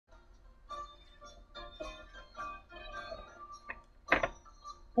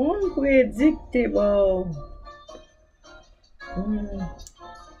unpredictable.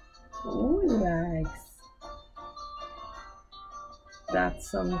 Who likes that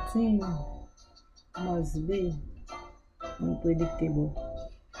something must be unpredictable?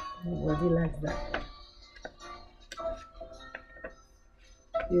 Nobody likes that.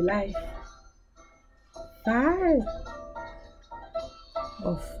 You like fight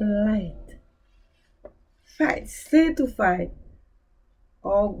or flight? Fight, stay to fight,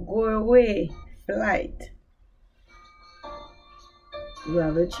 or go away, flight. You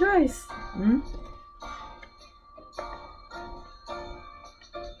have a choice.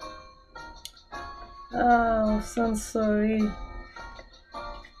 Oh, sensory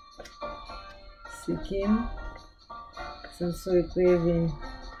seeking, sensory craving,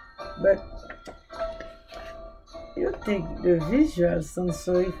 but you take the visual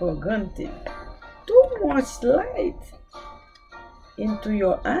sensory for granted. Too much light into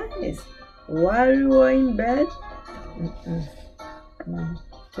your eyes while you are in bed. No.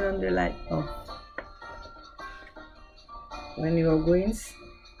 Turn the light off when you are going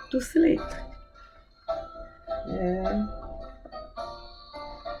to sleep. Yeah.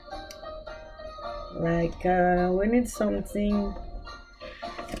 Like we need something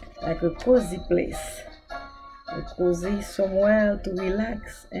like a cozy place, a cozy somewhere to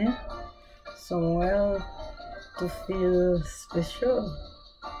relax, somewhere to feel special.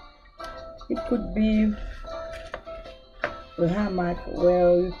 It could be a hammock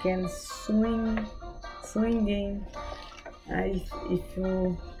where you can swinging.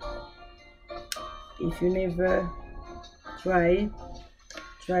 If you never try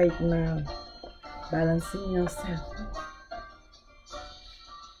it now. Balancing yourself.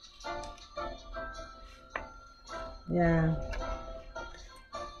 Yeah,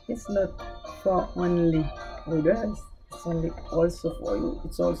 it's not for only others. It's only also for you.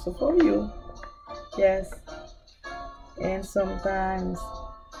 It's also for you. Yes. And sometimes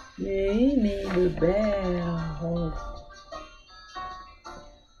you need a bell.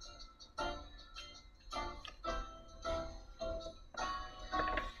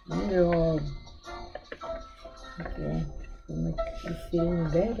 Okay, to make you feeling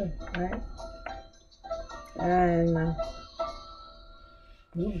better, right? And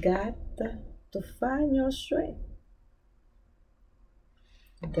you got to find your strength.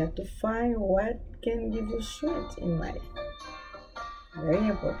 You got to find what can give you strength in life. Very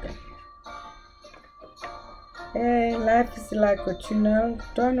important. And life is like a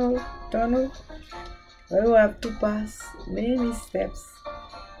tunnel, where you have to pass many steps.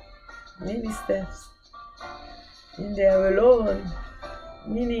 In there alone,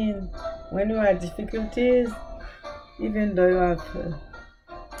 meaning when you have difficulties, even though you have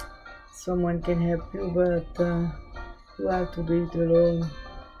someone can help you, but you have to do it alone.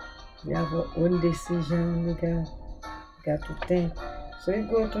 You have your own decision. You got to think. So you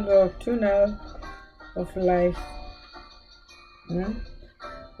go to the tunnel of life,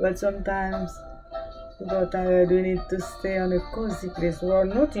 but sometimes you got tired. You need to stay on a cozy place where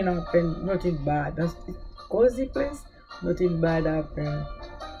nothing happen, nothing bad. That's cozy place, nothing bad happen.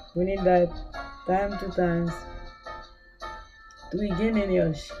 We need that time to time to regain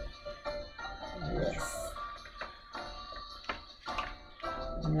energy. Yes.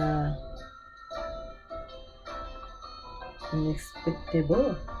 Yeah.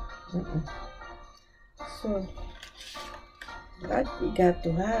 Unexpectable. So that we got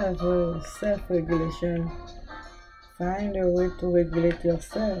to have self-regulation. Find a way to regulate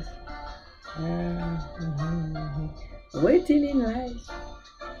yourself. Waiting in life,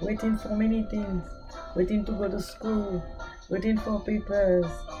 waiting for many things, waiting to go to school, waiting for papers,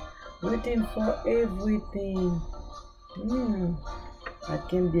 waiting for everything. That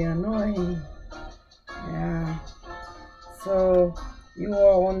can be annoying. Yeah. So you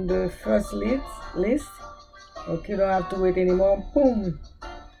are on the first list. Okay, you don't have to wait anymore. Boom.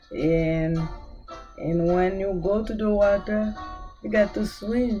 And when you go to the water, you got to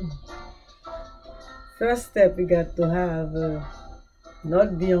swim. First step, you got to have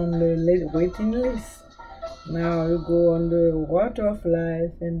not be on the waiting list. Now you go on the water of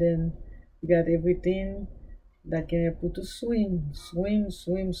life, and then you got everything that can help you to swim.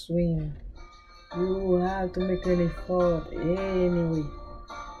 You have to make an effort anyway.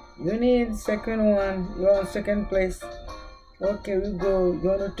 You need second one. You're on second place. Okay, you go.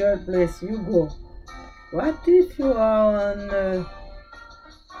 You're on the third place. You go. What if you are on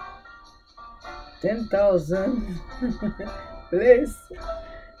 10,000 place?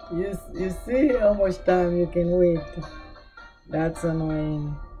 You see how much time you can wait. That's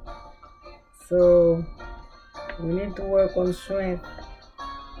annoying. So we need to work on strength.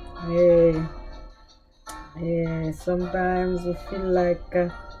 Yeah, yeah. Sometimes you feel like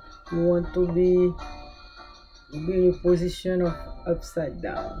you want to be in a position of upside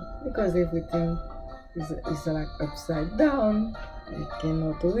down because everything is like upside down. You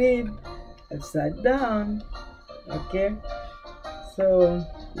cannot read upside down. Okay, so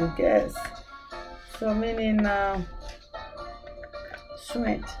you guess. So meaning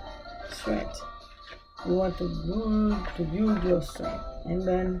strength, strength. You want to build your strength, and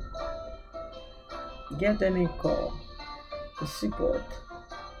then get an anchor to support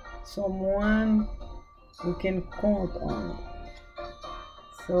someone you can count on.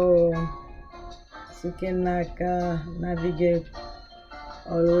 So, so you can like navigate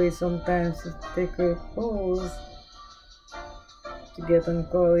always. Sometimes to take a pause to get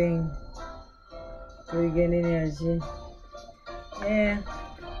anchoring, to regain energy. Yeah,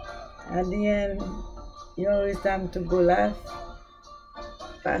 at the end, you always time to go life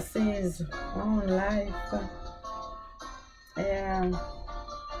passes on life. Yeah,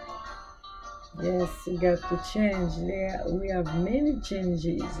 yes, you got to change. There, we have many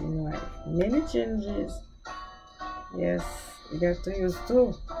changes in life. Many changes. Yes, you got to use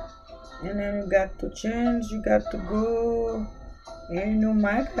too. And then you got to change. You got to go. And you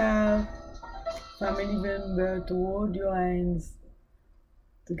might have family member to hold your hands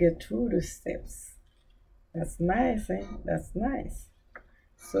to get through the steps. That's nice, eh? That's nice.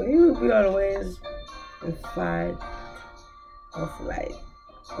 So it will be always a fight of life.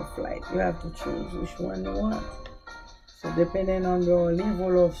 You have to choose which one you want. So depending on your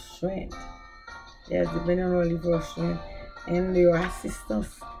level of strength, yes, depending on your level of strength and your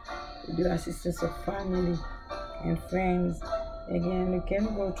assistance, with your assistance of family and friends, again you can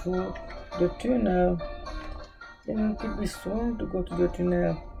go through the tunnel. Then you can be strong to go to the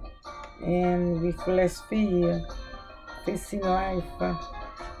tunnel and with less fear, facing life.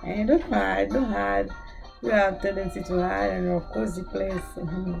 And don't hide. You have tendency to hide in your cozy place.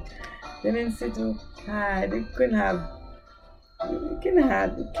 Tendency to hide. You cannot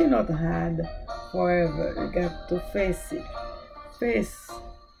hide forever. You got to face it. Face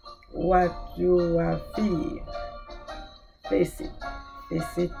what you have fear. Face it.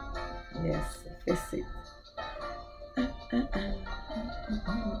 Face it. Yes, face it.